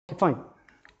Fine.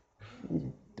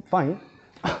 Fine.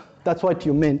 That's what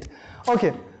you meant.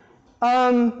 Okay.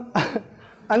 And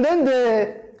then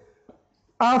the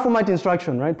I-format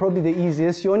instruction, right? Probably the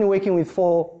easiest. You're only working with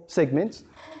 4 segments.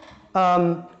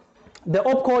 The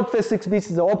opcode, first 6 bits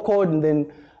is the opcode, and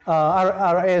then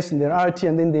RS, and then RT,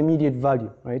 and then the immediate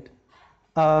value, right?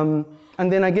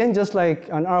 And then again, just like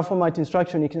an I-format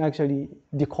instruction, you can actually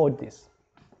decode this.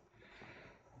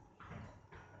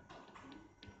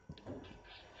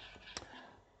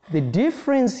 The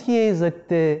difference here is that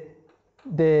the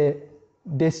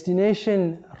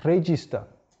destination register,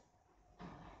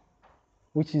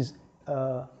 which is,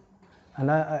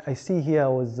 and I see here I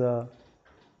was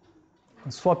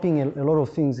swapping a lot of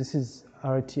things. This is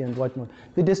RT and whatnot.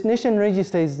 The destination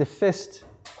register is the first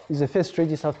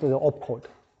register after the opcode.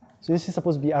 So this is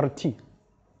supposed to be RT.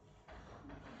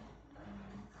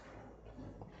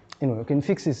 Anyway, you can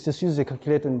fix this. Just use the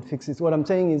calculator and fix this. What I'm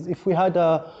saying is, if we had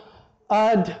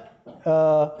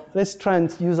let's try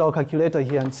and use our calculator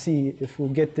here and see if we'll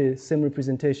get the same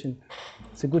representation.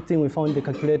 It's a good thing we found the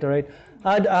calculator, right?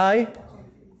 Add I,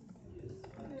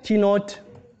 T0,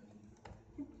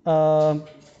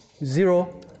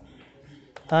 0,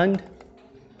 and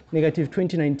negative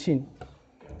 2019.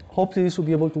 Hopefully this will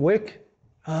be able to work.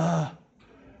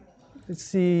 Let's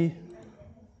see.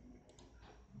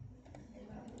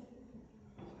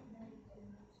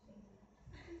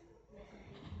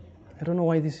 I don't know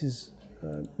why this is,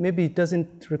 maybe it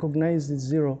doesn't recognize the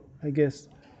 0, I guess.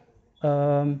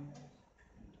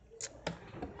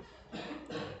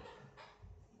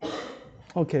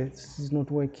 Okay, this is not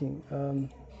working.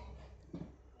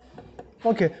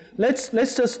 Okay, let's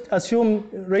just assume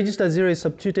register 0 is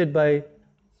substituted by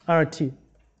RT.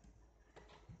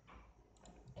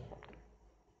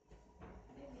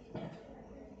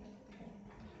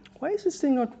 Why is this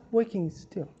thing not working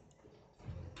still?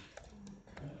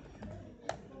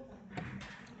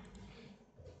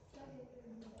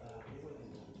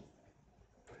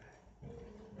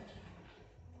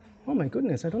 Oh my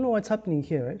goodness, I don't know what's happening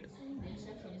here, right?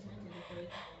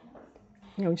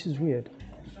 Yeah, which is weird.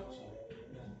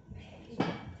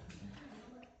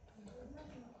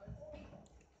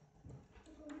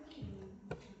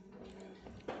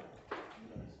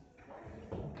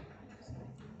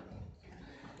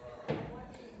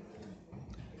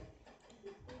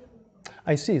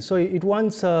 I see. So it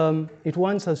wants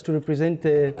us to represent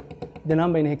the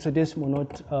number in hexadecimal,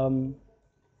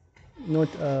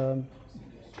 not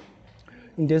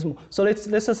in decimal. So let's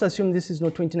just assume this is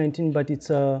not 2019, but it's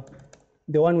the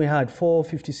one we had,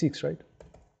 456, right?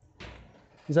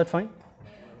 Is that fine?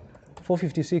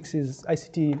 456 is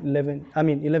ICT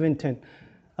 1110.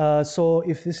 So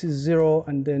if this is 0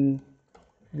 and then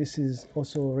this is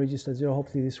also register 0,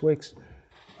 hopefully this works.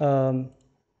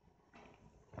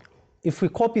 If we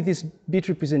copy this bit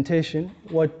representation,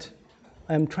 what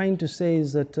I'm trying to say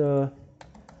is that,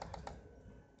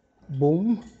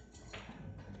 boom,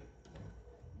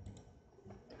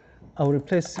 I'll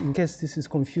replace, in case this is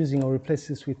confusing, I'll replace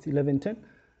this with 1110.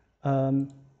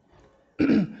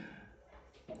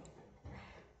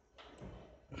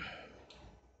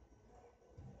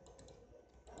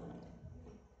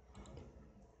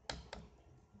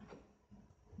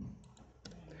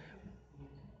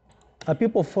 Are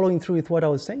people following through with what I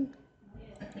was saying?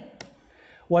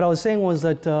 What I was saying was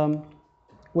that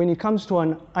when it comes to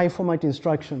an I-format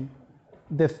instruction,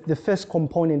 the first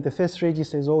component, the first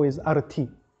register is always RT,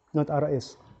 not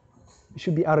RS. It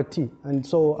should be RT. And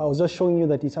so I was just showing you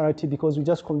that it's RT because we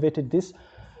just converted this.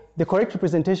 The correct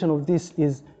representation of this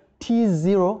is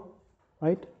T0,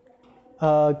 right?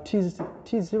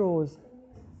 T0 was,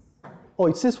 oh,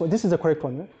 it's this one. This is the correct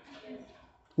one, right?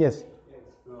 Yes.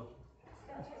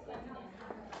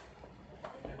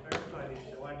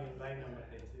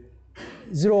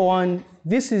 01,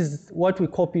 this is what we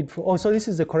copied from, oh, so this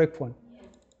is the correct one.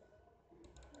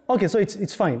 Okay, so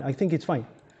it's fine, I think it's fine.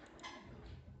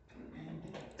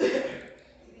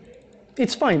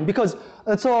 It's fine because,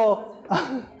 so,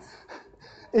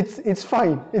 it's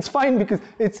fine because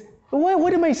it's,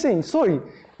 what am I saying? Sorry,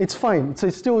 it's fine, so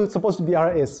it's still supposed to be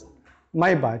RS,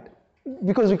 my bad.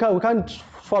 Because we can't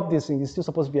swap this thing, it's still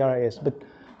supposed to be RS, but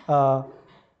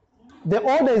the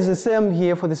order is the same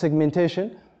here for the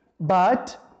segmentation,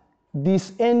 but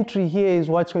this entry here is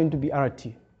what's going to be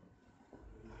RT.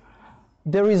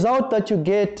 The result that you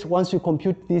get once you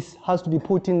compute this has to be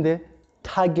put in the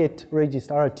target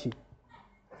register, RT.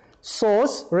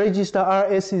 Source register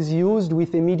RS is used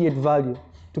with immediate value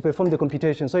to perform the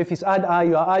computation. So if it's add I,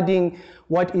 you are adding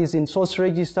what is in source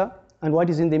register and what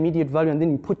is in the immediate value, and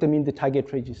then you put them in the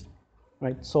target register,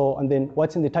 right? So, and then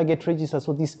what's in the target register,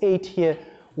 so this 8 here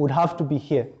would have to be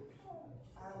here.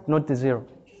 not the 0.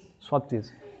 Swap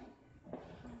these.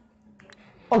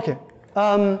 Okay,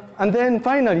 and then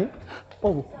finally,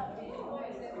 oh,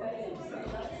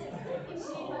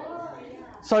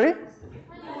 sorry?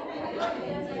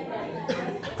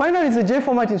 Finally, it's a J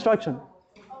format instruction.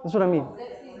 That's what I mean.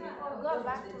 Go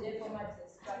back to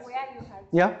where you had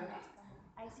Yeah?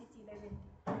 ICT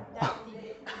 11. That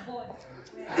board.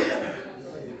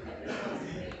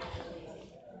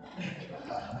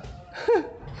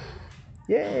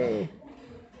 Yay!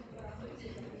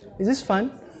 Is this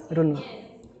fun? I don't know.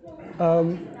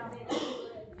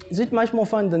 Is it much more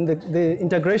fun than the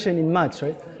integration in maths,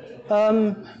 right?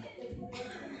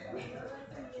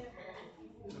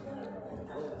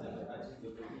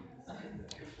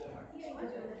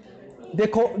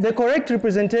 The correct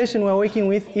representation we're working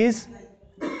with is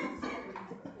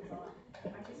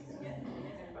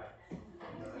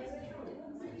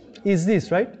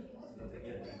this, right?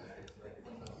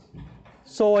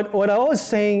 So what I was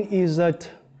saying is that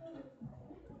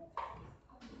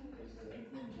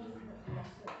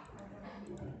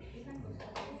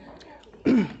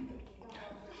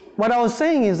what I was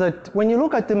saying is that when you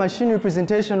look at the machine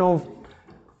representation of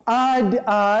add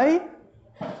I,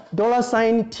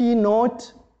 $T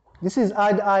naught, this is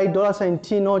add I,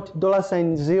 $T naught,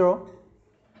 $0,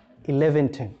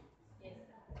 1110.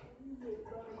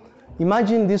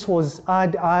 Imagine this was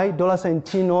add I,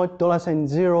 $T naught, $0,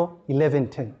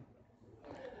 1110.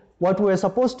 What we're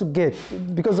supposed to get,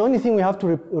 because the only thing we have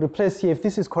to replace here, if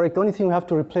this is correct, the only thing we have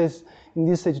to replace in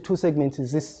these two segments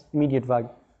is this immediate value.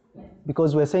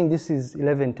 Because we're saying this is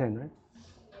 1110, right?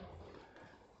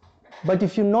 But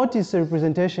if you notice the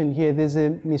representation here, there's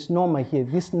a misnomer here.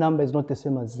 This number is not the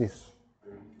same as this.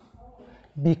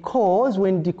 Because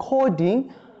when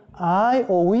decoding,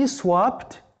 we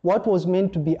swapped what was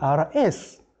meant to be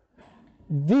RS.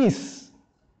 This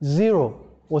 0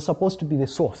 was supposed to be the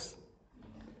source.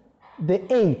 The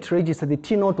 8 register, the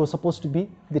T naught, was supposed to be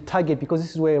the target because this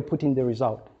is where you're putting the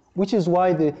result, which is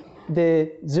why the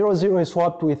 0, 0 is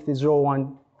swapped with the 0,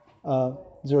 1,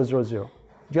 0, 0, 0.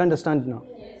 Do you understand now?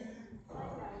 Yes.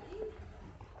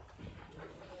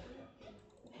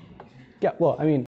 Yeah, well, I mean,